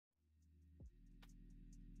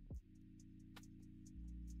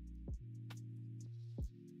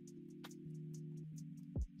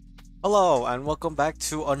Hello and welcome back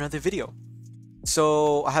to another video.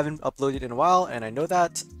 So I haven't uploaded in a while and I know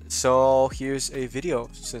that, so here's a video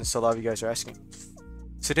since a lot of you guys are asking.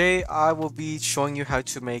 Today I will be showing you how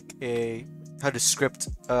to script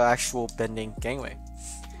actual bending gangway.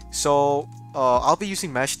 So I'll be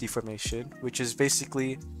using mesh deformation, which is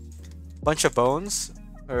basically a bunch of bones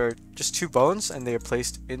or just two bones, and they are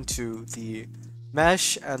placed into the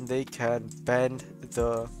mesh and they can bend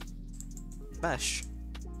the mesh.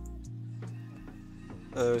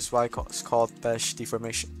 Is why it's called mesh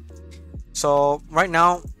deformation. So right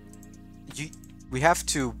now, you we have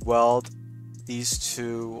to weld these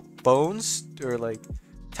two bones or like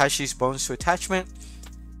attach these bones to attachment,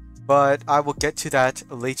 but I will get to that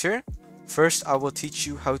later. First, I will teach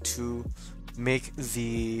you how to make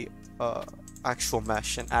the actual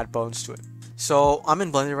mesh and add bones to it. So I'm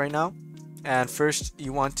in Blender right now, and first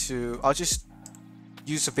I'll just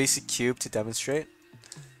use a basic cube to demonstrate.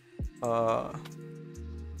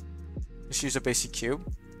 Just use a basic cube.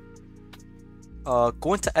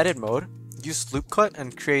 Go into edit mode, use loop cut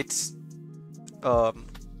and create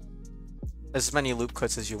as many loop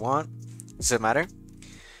cuts as you want. Doesn't matter.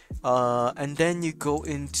 And then you go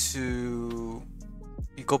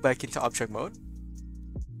back into object mode.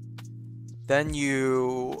 Then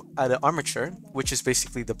you add an armature, which is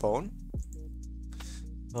basically the bone.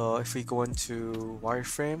 If we go into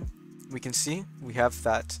wireframe, we can see we have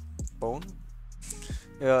that bone.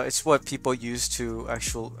 It's what people use to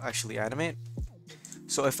actually animate.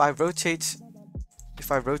 So if I rotate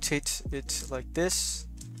it like this,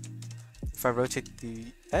 if I rotate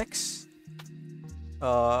the X,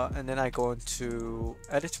 and then I go into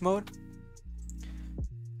edit mode,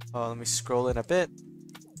 let me scroll in a bit,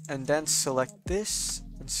 and then select this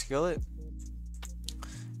and scale it.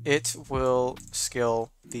 It will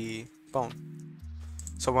scale the bone.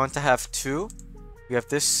 So we want to have two. We have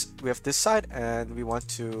this side, and we want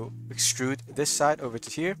to extrude this side over to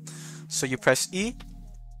here. So you press E,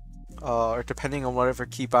 or depending on whatever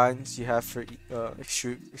keybinds you have for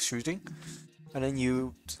extruding, and then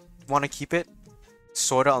you want to keep it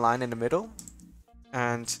sort of aligned in the middle,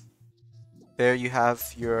 and there you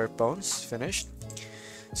have your bones finished.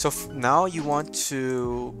 So now you want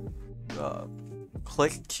to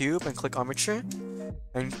click cube and click armature,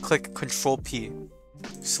 and click Control P.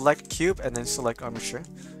 Select cube and then select armature.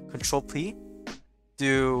 Control P.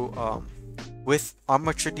 Do with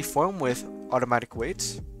armature deform with automatic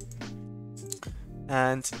weights,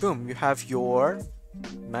 and boom, you have your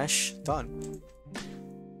mesh done.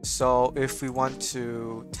 So if we want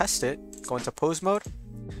to test it, go into pose mode,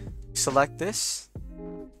 select this,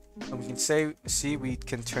 and we can see we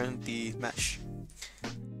can turn the mesh.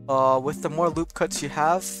 With the more loop cuts you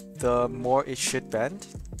have, the more it should bend.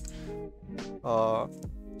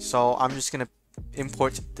 So I'm just gonna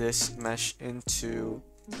import this mesh into,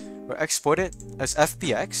 or export it as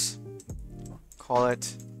FBX. Call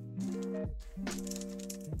it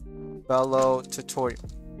Bello Tutorial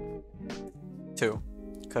 2,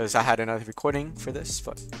 because I had another recording for this.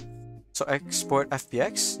 But so export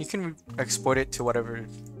FBX. You can export it to whatever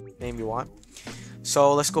name you want.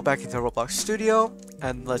 So let's go back into Roblox Studio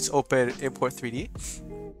and let's open Import 3D.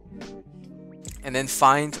 And then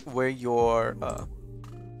find where your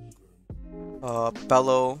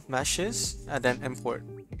bellow mesh is, and then import.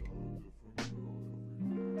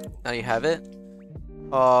 Now you have it.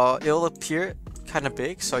 It'll appear kind of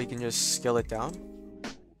big, so you can just scale it down.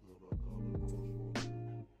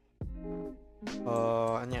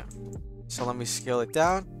 And yeah, so let me scale it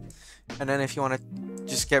down. And then if you want to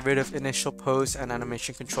just get rid of initial pose and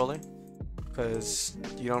animation controller, because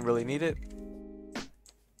you don't really need it.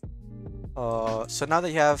 So now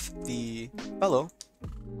that you have the bellow,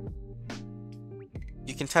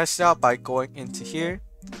 you can test it out by going into here.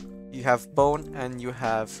 You have bone and you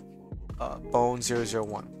have bone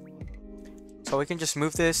 001. So we can just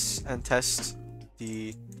move this and test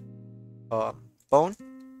the bone.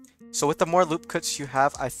 So with the more loop cuts you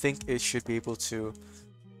have, I think it should be able to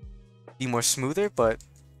be more smoother, but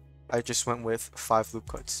I just went with 5 loop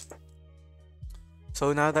cuts.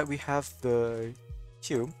 So now that we have the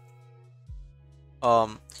cube,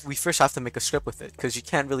 we first have to make a script with it, because you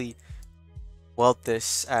can't really weld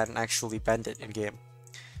this and actually bend it in game.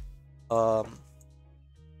 So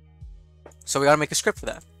we gotta make a script for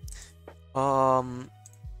that.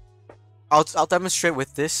 I'll demonstrate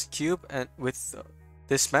with this cube and with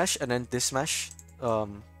this mesh, and then this mesh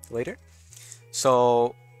later.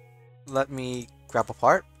 So let me grab a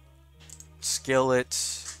part, scale it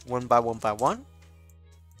 1 by 1 by 1,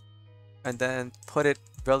 and then put it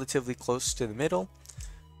relatively close to the middle,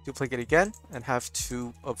 duplicate again, and have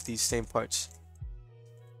 2 of these same parts.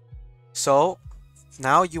 So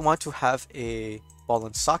now you want to have a ball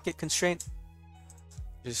and socket constraint.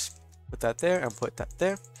 Just put that there and put that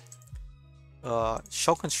there.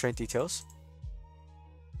 Show constraint details.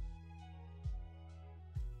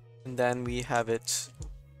 And then we have it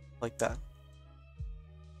like that.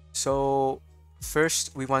 So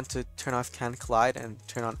first we want to turn off can collide and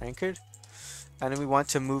turn on anchored. And then we want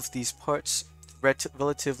to move these parts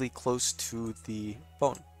relatively close to the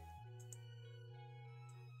bone.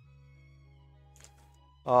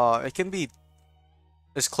 It can be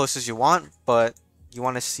as close as you want, but you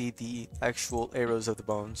want to see the actual arrows of the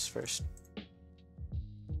bones first.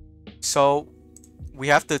 So we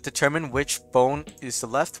have to determine which bone is the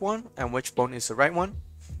left one and which bone is the right one,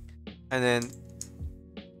 and then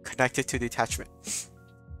connect it to the attachment.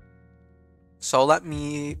 So let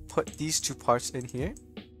me put these two parts in here.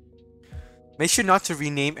 Make sure not to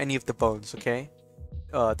rename any of the bones, okay?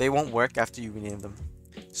 They won't work after you rename them.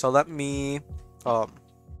 So let me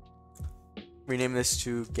rename this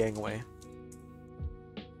to Gangway.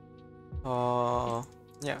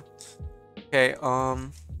 Yeah. Okay,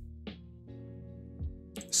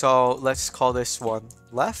 so let's call this one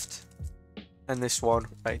left and this one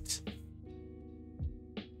right.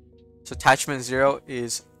 So attachment 0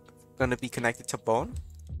 is going to be connected to bone.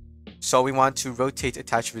 So we want to rotate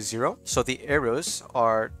attachment 0. So the arrows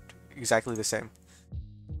are exactly the same.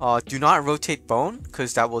 Do not rotate bone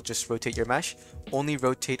because that will just rotate your mesh. Only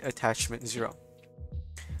rotate attachment 0.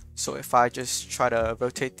 So if I just try to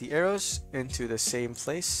rotate the arrows into the same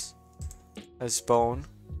place as bone,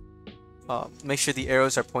 make sure the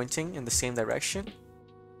arrows are pointing in the same direction.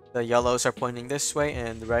 The yellows are pointing this way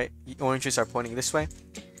and the oranges are pointing this way.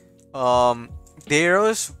 The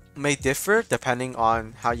arrows may differ depending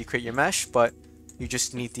on how you create your mesh, but you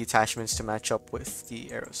just need the attachments to match up with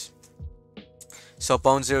the arrows. So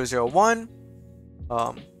bone 001.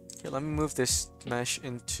 Here, let me move this mesh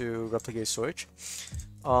into replicated storage.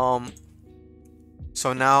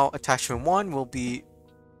 So now attachment 1 will be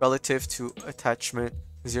relative to attachment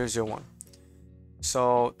 001.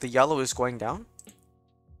 So the yellow is going down.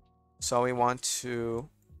 So we want to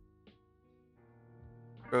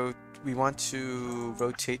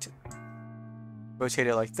rotate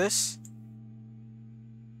it like this,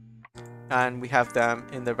 and we have them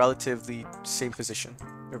in the relatively same position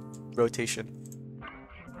or rotation.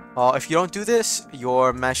 If you don't do this,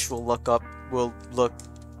 your mesh will look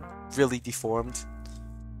really deformed,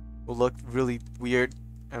 will look really weird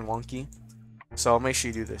and wonky. So make sure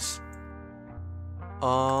you do this.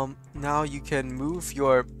 Now you can move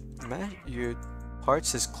your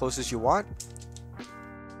parts as close as you want.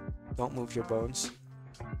 Don't move your bones.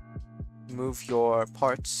 Move your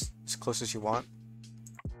parts as close as you want.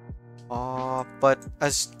 But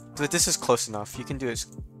this is close enough. You can do it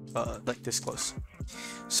like this close.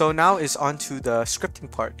 So now is onto the scripting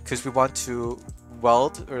part, because we want to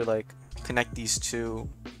weld or like connect these two,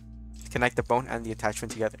 connect the bone and the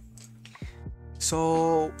attachment together.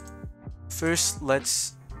 So first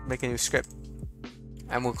let's make a new script,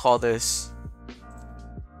 and we'll call this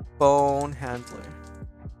bone handler.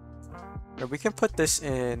 Or we can put this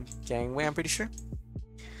in Gangway, I'm pretty sure.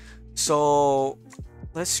 So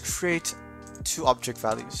let's create two object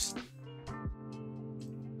values.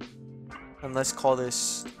 And let's call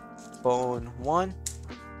this bone 1,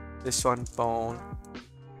 this one bone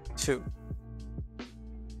 2.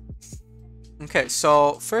 Okay,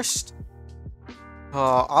 so first,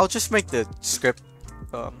 I'll just make the script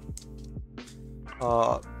kind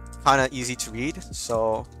of easy to read,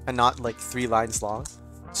 so, and not like 3 lines long.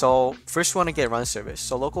 So first we want to get run service.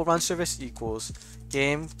 So local run service equals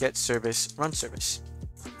game get service run service.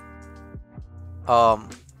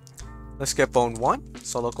 Let's get bone 1.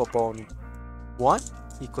 So local bone 1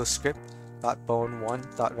 equals script dot bone 1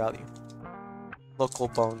 dot value. Local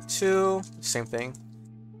bone 2, same thing,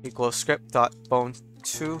 equals script dot bone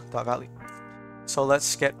 2 dot value. So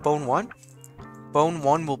let's get bone 1. Bone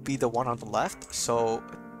 1 will be the one on the left, so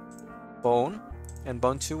bone, and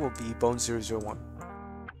bone 2 will be bone 001.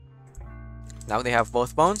 Now they have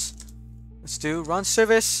both bones. Let's do run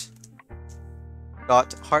service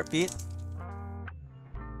dot heartbeat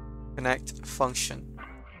connect function.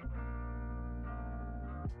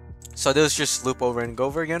 So those just loop over and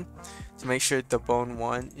over again to make sure the bone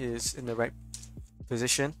 1 is in the right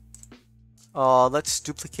position. Let's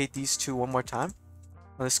duplicate these two one more time.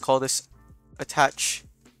 Let's call this attach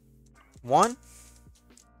 1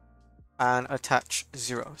 and attach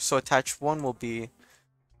 0. So attach 1 will be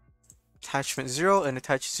attachment 0, and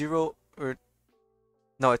attach 0, or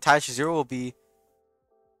no, attach 0 will be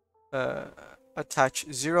attach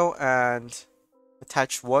 0, and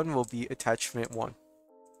attach 1 will be attachment 1.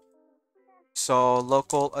 So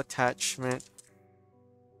local attachment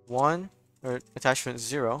 1 or attachment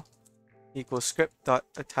 0 equals script dot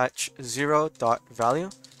attach 0 dot value.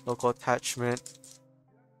 Local attachment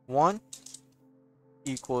 1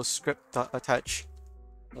 equals script dot attach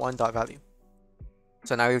 1 dot value.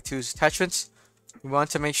 So now we have two attachments. We want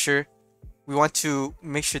to make sure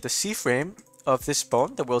the C frame of this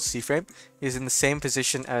bone, the world C frame, is in the same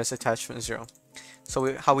position as attachment 0.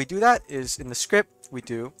 So how we do that is in the script we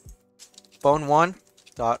do bone1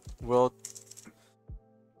 dot world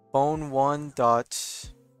bone1 dot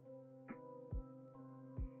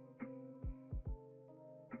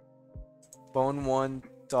bone1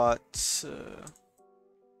 dot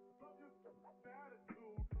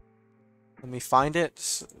let me find it.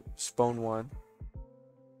 It's bone1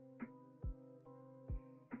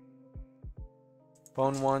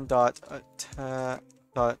 bone1 dot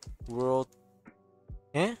world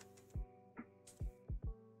eh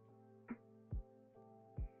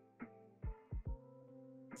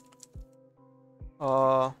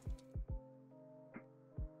I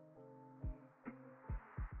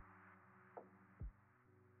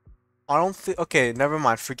don't think. Okay, never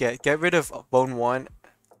mind. Forget. Get rid of bone 1.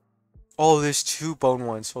 Oh, there's two bone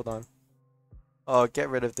 1s. Hold on. Get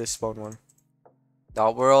rid of this bone 1.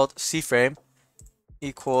 Dot world C frame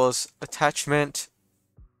equals attachment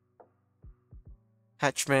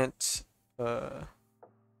attachment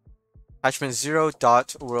 0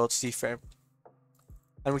 dot world C frame,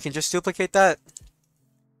 and we can just duplicate that.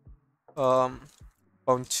 Bone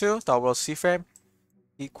 2 dot world C frame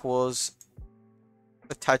equals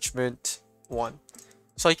attachment 1.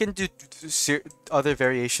 So you can do other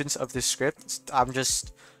variations of this script. I'm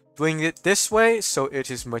just doing it this way so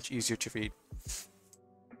it is much easier to read.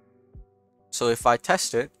 So if I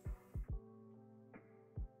test it,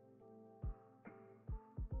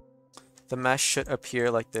 the mesh should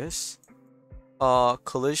appear like this.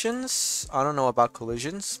 Collisions, I don't know about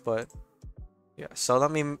collisions, but yeah. So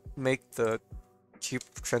let me make the cube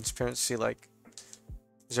transparency like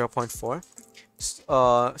 0.4.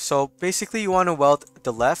 So basically you want to weld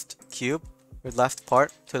the left cube or left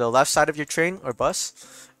part to the left side of your train or bus,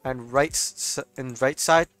 and right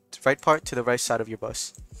part to the right side of your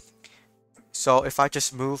bus. So if I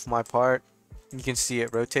just move my part, you can see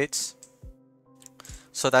it rotates.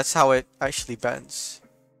 So that's how it actually bends.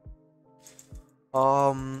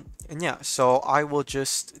 And yeah, so I will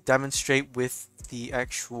just demonstrate with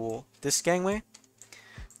this gangway,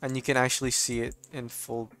 and you can actually see it in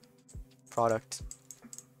full product.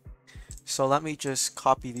 So let me just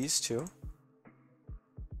copy these two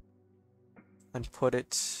and put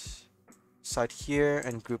it side here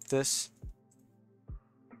and group this.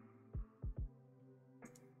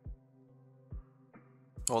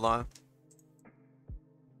 Hold on.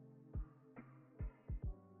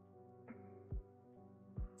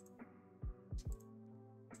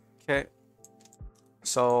 Okay.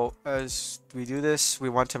 So as we do this, we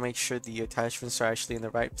want to make sure the attachments are actually in the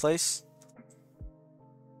right place.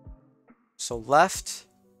 So left.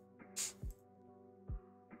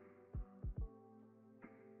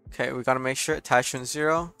 Okay, we gotta make sure attachment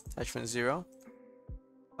 0, attachment 0.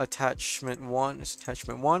 Attachment 1 is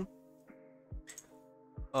attachment 1.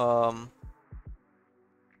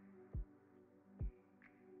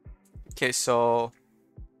 Okay, so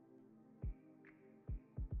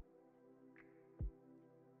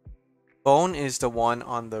bone is the one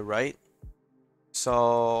on the right.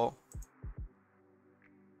 So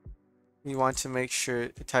we want to make sure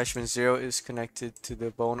attachment 0 is connected to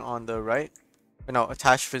the bone on the right. No,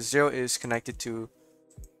 attachment 0 is connected to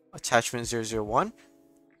attachment 001.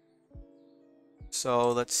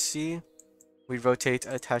 So let's see. We rotate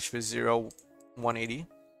attachment 0 180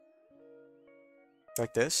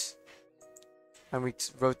 like this. And we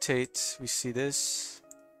rotate, we see this.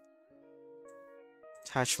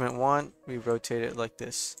 Attachment 1, we rotate it like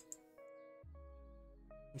this.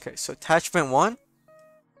 Okay, so attachment 1,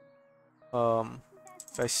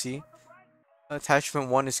 if I see, attachment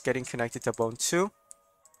 1 is getting connected to bone 2,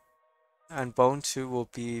 and bone 2 will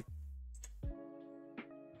be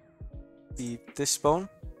this bone,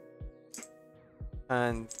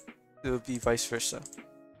 and it will be vice versa.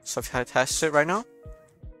 So if I test it right now,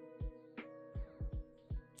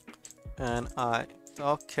 and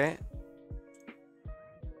okay,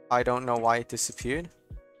 I don't know why it disappeared.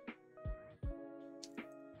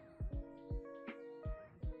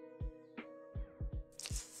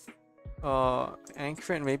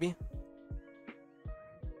 Anchor it maybe.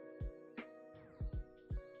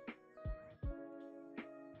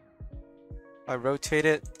 I rotate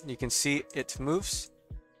it, you can see it moves.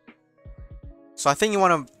 So I think you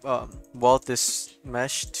want to weld this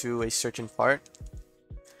mesh to a certain part.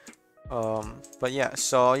 But yeah,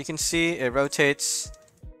 so you can see it rotates.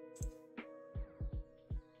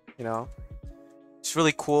 You know, it's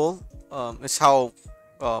really cool. It's how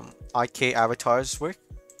IK avatars work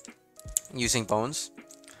using bones.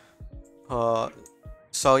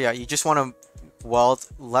 So yeah, you just want to weld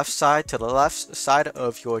left side to the left side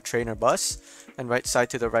of your trainer bus and right side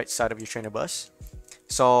to the right side of your trainer bus.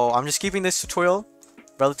 So I'm just keeping this tutorial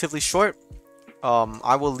relatively short.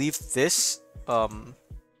 I will leave this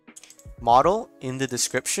model in the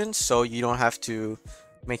description so you don't have to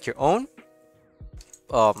make your own.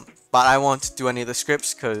 But I won't do any of the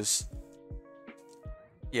scripts because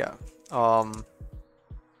yeah.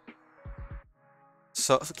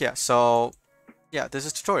 So yeah, this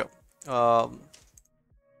is a tutorial.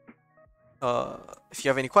 If you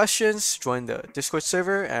have any questions, join the Discord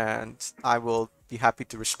server and I will be happy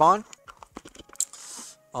to respond.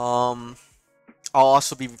 I'll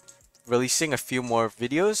also be releasing a few more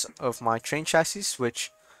videos of my train chassis,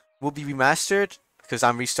 which will be remastered because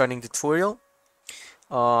I'm restarting the tutorial.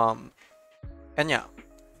 And yeah,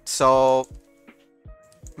 so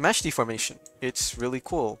mesh deformation, it's really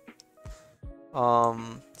cool.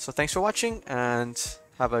 So thanks for watching and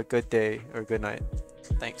have a good day or good night.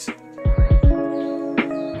 Thanks.